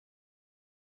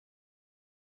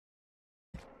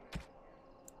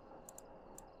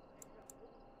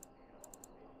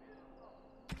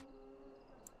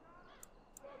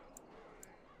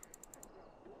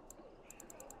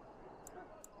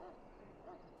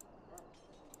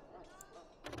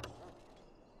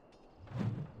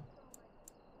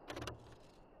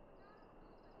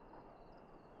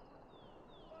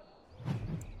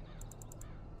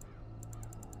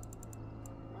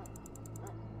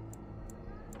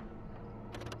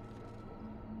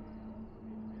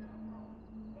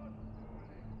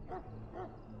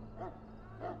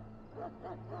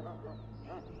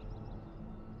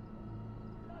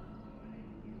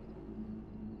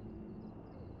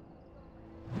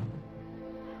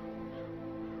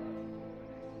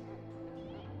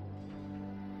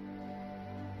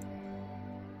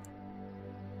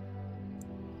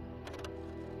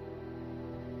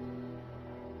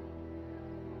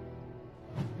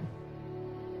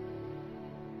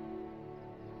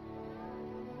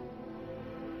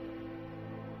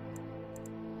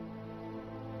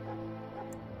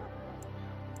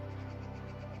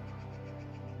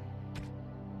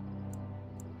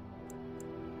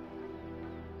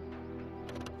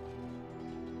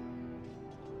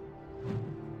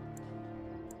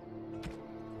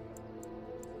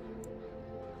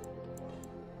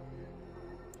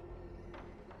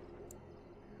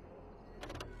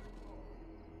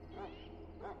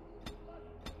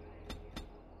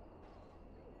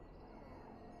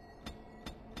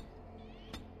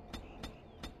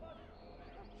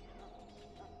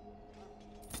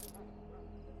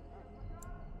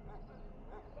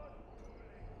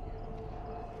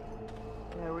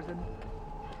Corazon.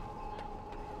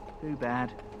 Too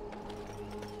bad.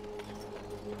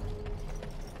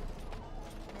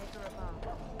 Maker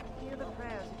above, hear the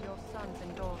prayers of your sons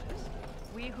and daughters.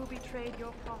 We who betrayed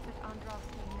your prophet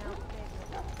Andraste now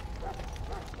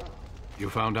beg. You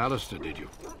found Alistair, did you?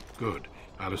 Good.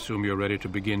 I'll assume you're ready to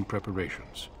begin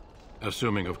preparations.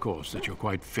 Assuming, of course, that you're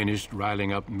quite finished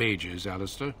riling up mages,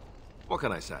 Alistair. What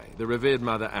can I say? The revered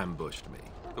mother ambushed me.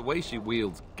 The way she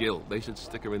wields guilt, they should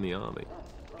stick her in the army.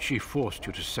 She forced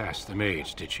you to sass the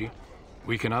maids, did she?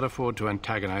 We cannot afford to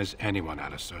antagonize anyone,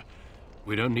 Alistair.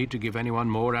 We don't need to give anyone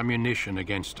more ammunition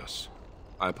against us.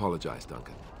 I apologize,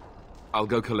 Duncan. I'll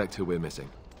go collect who we're missing.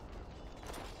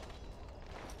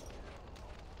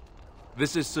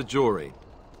 This is Sir Jory,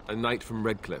 a knight from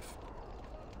Redcliffe.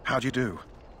 How do you do?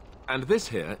 And this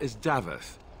here is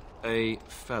Daveth, a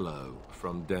fellow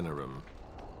from Denerim.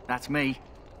 That's me.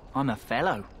 I'm a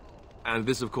fellow. And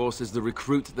this, of course, is the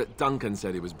recruit that Duncan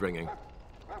said he was bringing.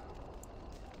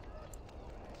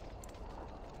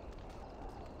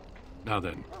 Now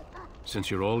then, since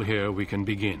you're all here, we can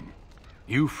begin.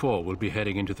 You four will be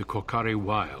heading into the Korcari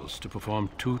Wilds to perform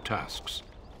 2 tasks.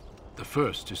 The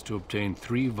first is to obtain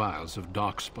 3 vials of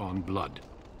Darkspawn blood,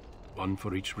 1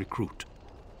 for each recruit.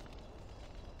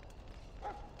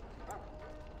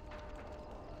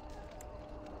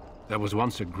 There was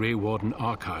once a Grey Warden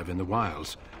archive in the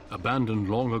wilds, abandoned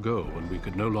long ago when we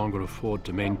could no longer afford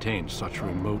to maintain such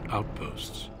remote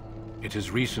outposts. It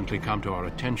has recently come to our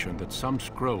attention that some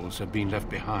scrolls have been left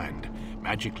behind,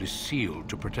 magically sealed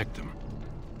to protect them.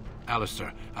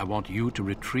 Alistair, I want you to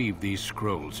retrieve these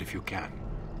scrolls if you can.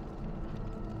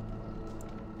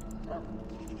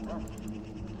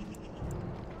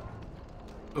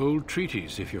 Old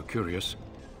treaties, if you're curious.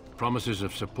 Promises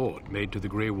of support made to the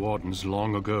Grey Wardens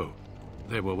long ago.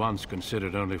 They were once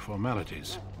considered only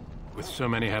formalities. With so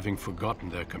many having forgotten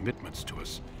their commitments to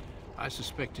us, I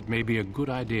suspect it may be a good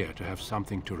idea to have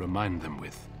something to remind them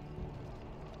with.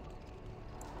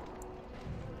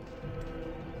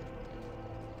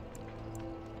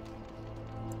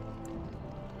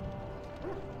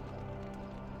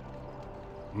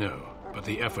 No, but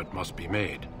the effort must be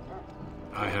made.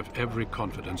 I have every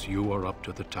confidence you are up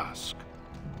to the task.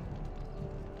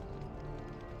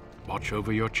 Watch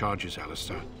over your charges,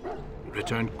 Alistair.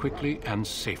 Return quickly and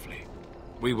safely.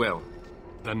 We will.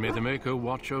 Then may the Maker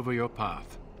watch over your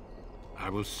path. I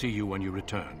will see you when you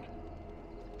return.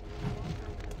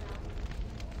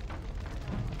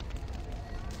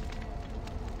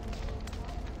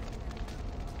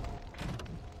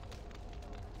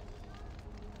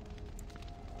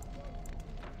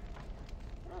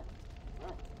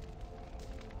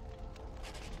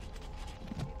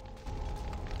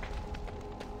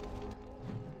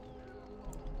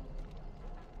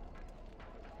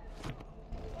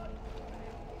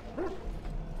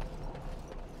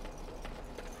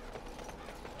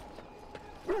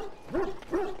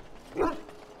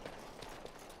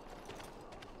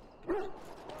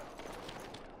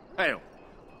 Hail.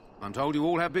 I'm told you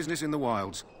all have business in the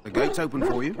wilds. The gate's open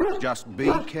for you. Just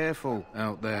be careful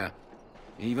out there.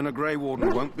 Even a Grey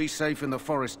Warden won't be safe in the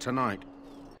forest tonight.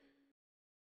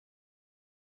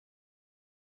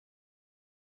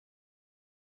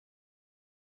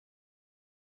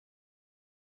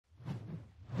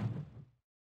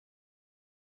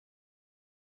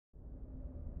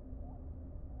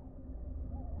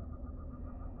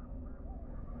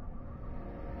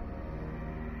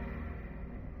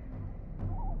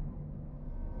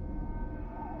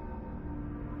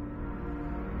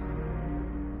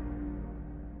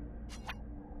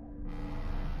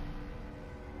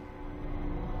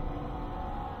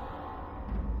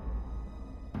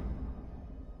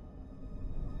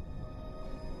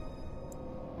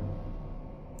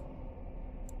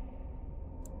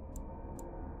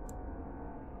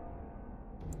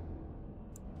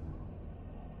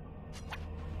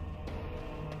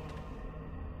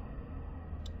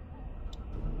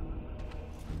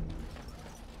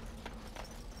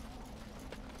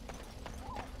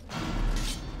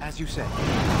 As you say.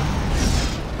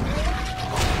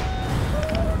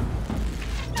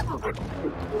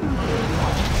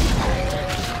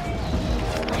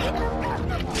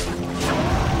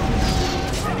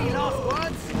 Any last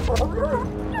words?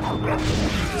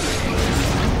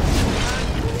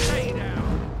 Stay down.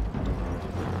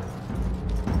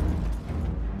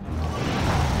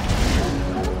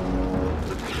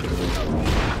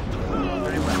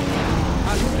 Very well.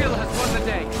 Our skill has won the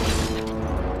day.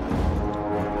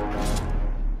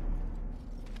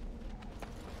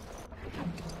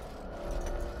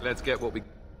 Let's get what we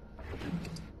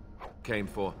came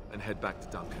for and head back to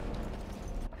Duncan.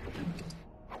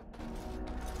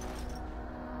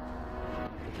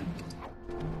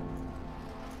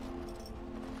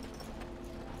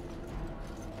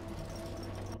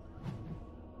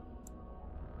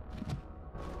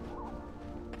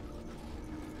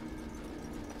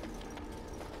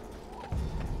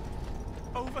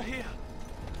 over here.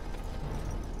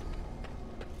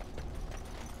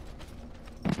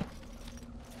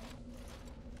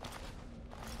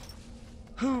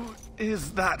 Who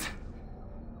is that?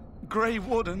 Grey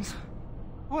Wardens?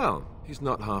 Well, he's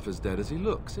not half as dead as he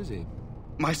looks, is he?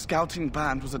 My scouting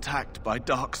band was attacked by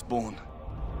Darkspawn.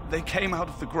 They came out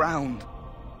of the ground.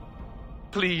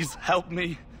 Please, help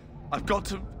me. I've got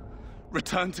to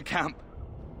return to camp.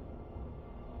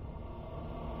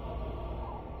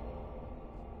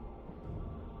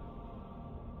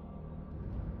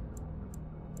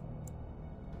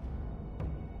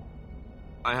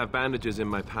 I have bandages in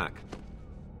my pack.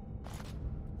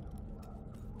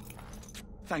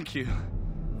 Thank you.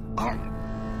 I've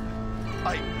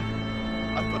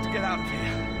got to get out of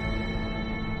here.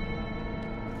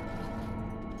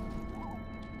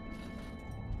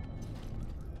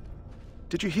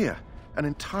 Did you hear? An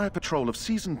entire patrol of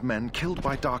seasoned men killed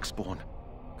by Darkspawn.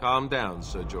 Calm down,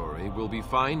 Sir Jory. We'll be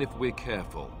fine if we're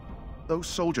careful. Those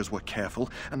soldiers were careful,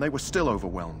 and they were still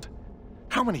overwhelmed.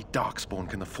 How many Darkspawn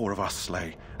can the four of us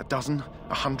slay? A dozen?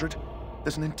 100?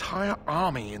 There's an entire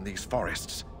army in these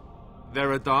forests.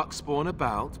 There are Darkspawn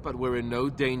about, but we're in no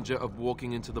danger of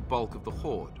walking into the bulk of the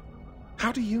Horde.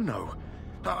 How do you know?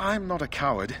 I'm not a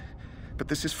coward, but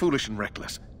this is foolish and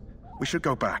reckless. We should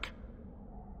go back.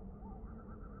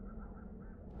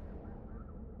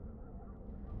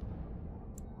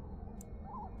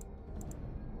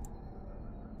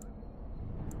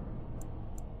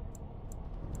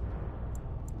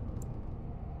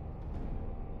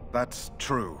 That's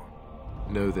true.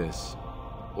 Know this.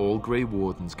 All Grey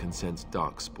Wardens can sense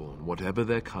Darkspawn. Whatever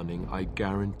their cunning, I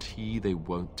guarantee they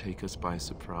won't take us by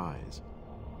surprise.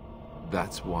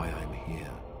 That's why I'm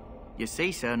here. You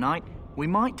see, Sir Knight, we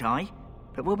might die,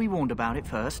 but we'll be warned about it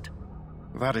first.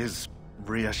 That is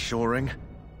reassuring.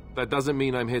 That doesn't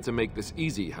mean I'm here to make this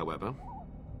easy, however.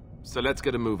 So let's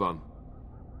get a move on.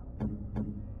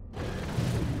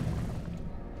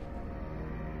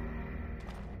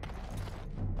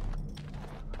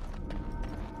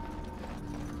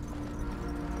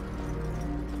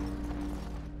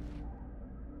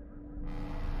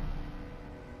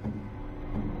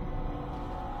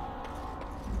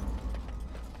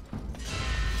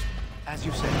 As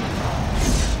you say.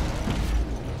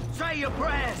 Say your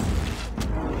prayers!